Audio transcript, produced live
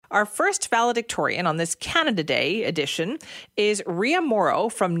Our first valedictorian on this Canada Day edition is Ria Morrow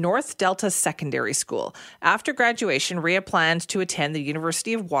from North Delta Secondary School. After graduation, Ria plans to attend the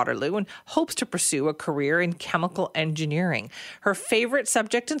University of Waterloo and hopes to pursue a career in chemical engineering. Her favorite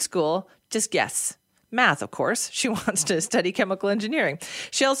subject in school, just guess. Math, of course. She wants to study chemical engineering.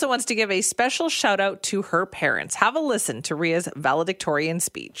 She also wants to give a special shout out to her parents. Have a listen to Ria's valedictorian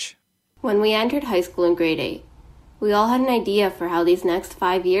speech. When we entered high school in grade 8, we all had an idea for how these next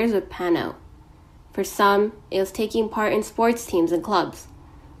 5 years would pan out. For some, it was taking part in sports teams and clubs,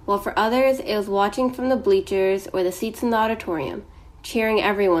 while for others, it was watching from the bleachers or the seats in the auditorium, cheering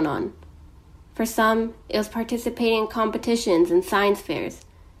everyone on. For some, it was participating in competitions and science fairs,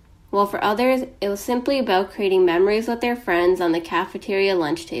 while for others, it was simply about creating memories with their friends on the cafeteria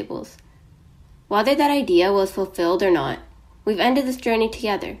lunch tables. Whether that idea was fulfilled or not, we've ended this journey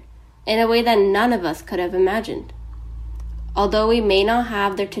together, in a way that none of us could have imagined. Although we may not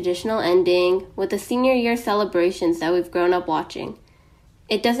have the traditional ending with the senior year celebrations that we've grown up watching,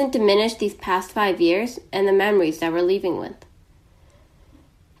 it doesn't diminish these past 5 years and the memories that we're leaving with.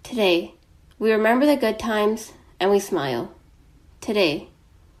 Today, we remember the good times and we smile. Today,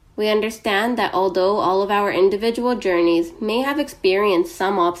 we understand that although all of our individual journeys may have experienced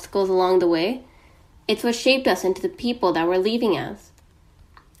some obstacles along the way, it's what shaped us into the people that we're leaving as.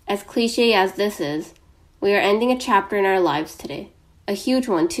 As cliche as this is, we are ending a chapter in our lives today, a huge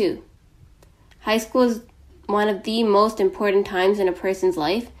one too. High school is one of the most important times in a person's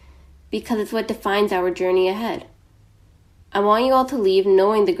life because it's what defines our journey ahead. I want you all to leave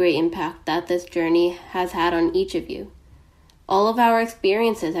knowing the great impact that this journey has had on each of you. All of our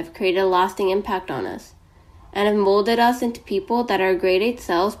experiences have created a lasting impact on us and have molded us into people that our grade 8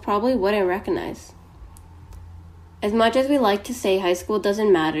 selves probably wouldn't recognize. As much as we like to say high school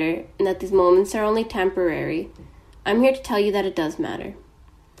doesn't matter and that these moments are only temporary, I'm here to tell you that it does matter.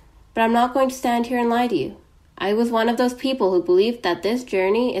 But I'm not going to stand here and lie to you. I was one of those people who believed that this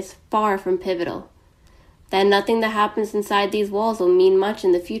journey is far from pivotal, that nothing that happens inside these walls will mean much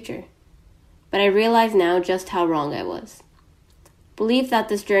in the future. But I realize now just how wrong I was. Believe that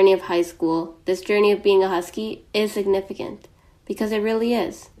this journey of high school, this journey of being a Husky, is significant, because it really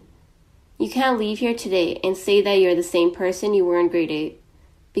is. You can't leave here today and say that you're the same person you were in grade 8,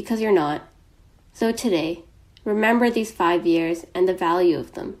 because you're not. So today, remember these 5 years and the value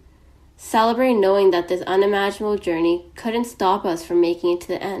of them. Celebrate knowing that this unimaginable journey couldn't stop us from making it to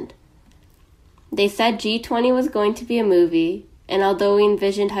the end. They said G20 was going to be a movie, and although we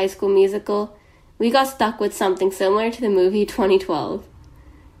envisioned High School Musical, we got stuck with something similar to the movie 2012.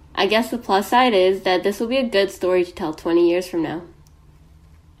 I guess the plus side is that this will be a good story to tell 20 years from now.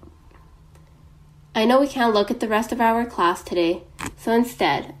 I know we can't look at the rest of our class today, so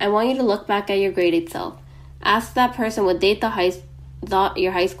instead, I want you to look back at your grade 8 self. Ask that person what they thought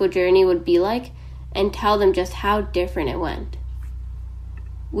your high school journey would be like, and tell them just how different it went.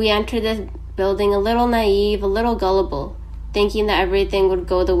 We entered this building a little naive, a little gullible, thinking that everything would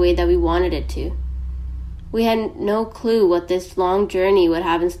go the way that we wanted it to. We had no clue what this long journey would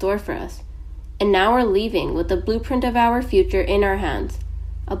have in store for us, and now we're leaving with the blueprint of our future in our hands.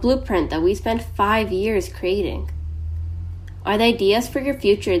 A blueprint that we spent 5 years creating. Are the ideas for your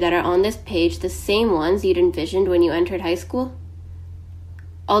future that are on this page the same ones you'd envisioned when you entered high school?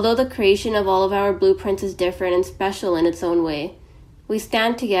 Although the creation of all of our blueprints is different and special in its own way, we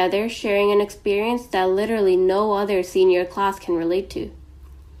stand together sharing an experience that literally no other senior class can relate to.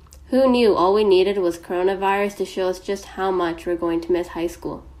 Who knew all we needed was coronavirus to show us just how much we're going to miss high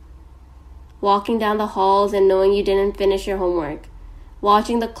school? Walking down the halls and knowing you didn't finish your homework,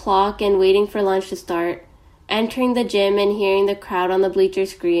 watching the clock and waiting for lunch to start, entering the gym and hearing the crowd on the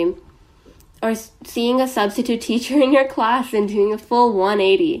bleachers scream, or seeing a substitute teacher in your class and doing a full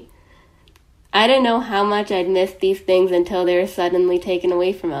 180. I didn't know how much I'd missed these things until they were suddenly taken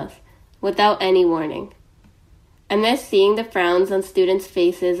away from us, without any warning. I missed seeing the frowns on students'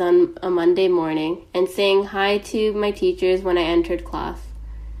 faces on a Monday morning and saying hi to my teachers when I entered class.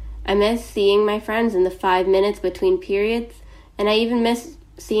 I missed seeing my friends in the 5 minutes between periods, and I even miss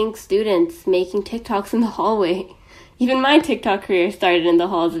seeing students making TikToks in the hallway. Even my TikTok career started in the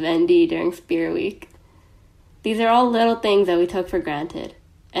halls of ND during Spirit Week. These are all little things that we took for granted,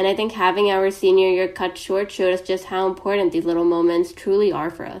 and I think having our senior year cut short showed us just how important these little moments truly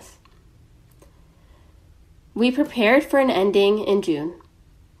are for us. We prepared for an ending in June,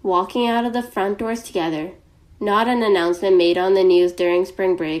 walking out of the front doors together, not an announcement made on the news during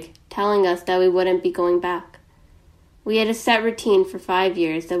spring break telling us that we wouldn't be going back. We had a set routine for 5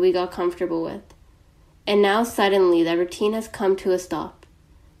 years that we got comfortable with, and now suddenly that routine has come to a stop.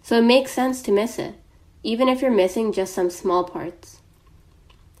 So it makes sense to miss it, even if you're missing just some small parts.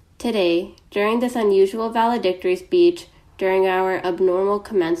 Today, during this unusual valedictory speech during our abnormal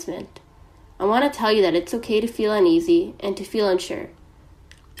commencement, I want to tell you that it's okay to feel uneasy and to feel unsure.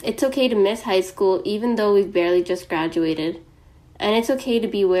 It's okay to miss high school even though we've barely just graduated, and it's okay to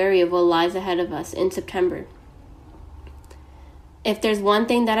be wary of what lies ahead of us in September. If there's one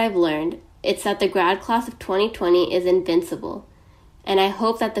thing that I've learned, it's that the grad class of 2020 is invincible, and I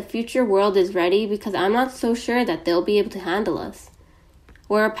hope that the future world is ready because I'm not so sure that they'll be able to handle us.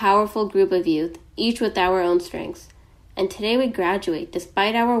 We're a powerful group of youth, each with our own strengths, and today we graduate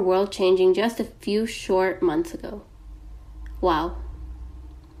despite our world changing just a few short months ago. Wow.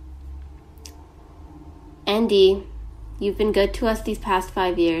 ND, you've been good to us these past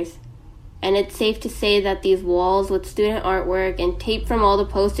 5 years, and it's safe to say that these walls with student artwork and tape from all the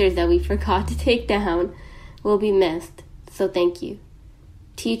posters that we forgot to take down will be missed, so thank you.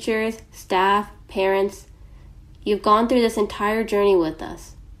 Teachers, staff, parents, you've gone through this entire journey with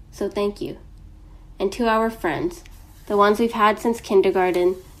us, so thank you. And to our friends, the ones we've had since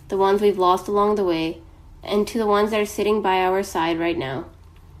kindergarten, the ones we've lost along the way, and to the ones that are sitting by our side right now,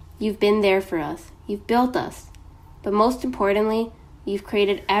 you've been there for us, you've built us, but most importantly, you've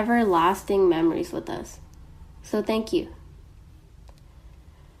created everlasting memories with us, so thank you.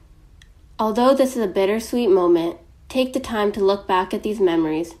 Although this is a bittersweet moment, take the time to look back at these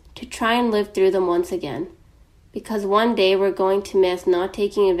memories, to try and live through them once again. Because one day we're going to miss not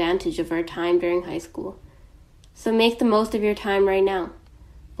taking advantage of our time during high school. So make the most of your time right now.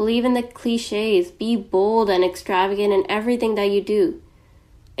 Believe in the cliches, be bold and extravagant in everything that you do.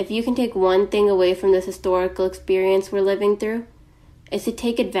 If you can take one thing away from this historical experience we're living through, it's to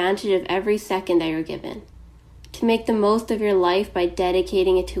take advantage of every second that you're given. To make the most of your life by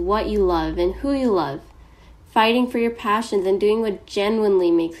dedicating it to what you love and who you love, fighting for your passions and doing what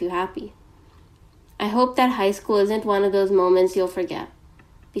genuinely makes you happy. I hope that high school isn't one of those moments you'll forget,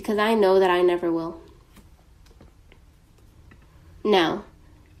 because I know that I never will. Now,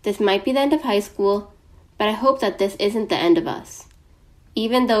 this might be the end of high school, but I hope that this isn't the end of us.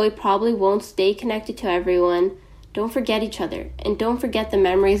 Even though we probably won't stay connected to everyone, don't forget each other, and don't forget the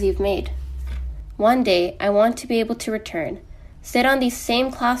memories you've made. One day, I want to be able to return, sit on these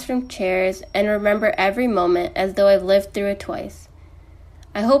same classroom chairs, and remember every moment as though I've lived through it twice.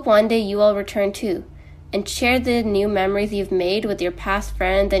 I hope one day you all return too, and share the new memories you've made with your past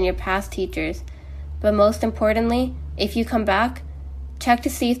friends and your past teachers. But most importantly, if you come back, check to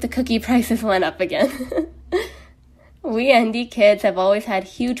see if the cookie prices went up again. We ND kids have always had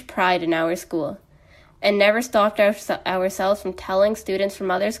huge pride in our school, and never stopped ourselves from telling students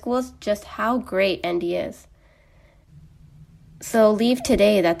from other schools just how great ND is. So leave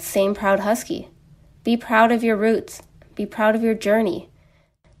today that same proud husky. Be proud of your roots. Be proud of your journey.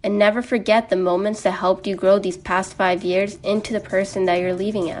 And never forget the moments that helped you grow these past 5 years into the person that you're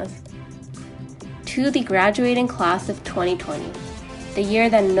leaving as. To the graduating class of 2020, the year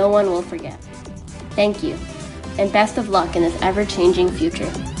that no one will forget. Thank you, and best of luck in this ever-changing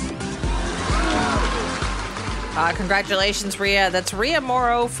future. Congratulations, Ria. That's Ria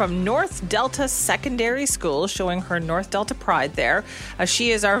Morrow from North Delta Secondary School, showing her North Delta pride there.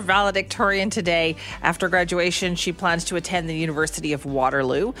 She is our valedictorian today. After graduation, she plans to attend the University of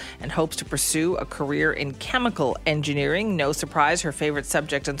Waterloo and hopes to pursue a career in chemical engineering. No surprise, her favorite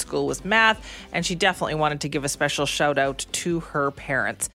subject in school was math, and she definitely wanted to give a special shout out to her parents.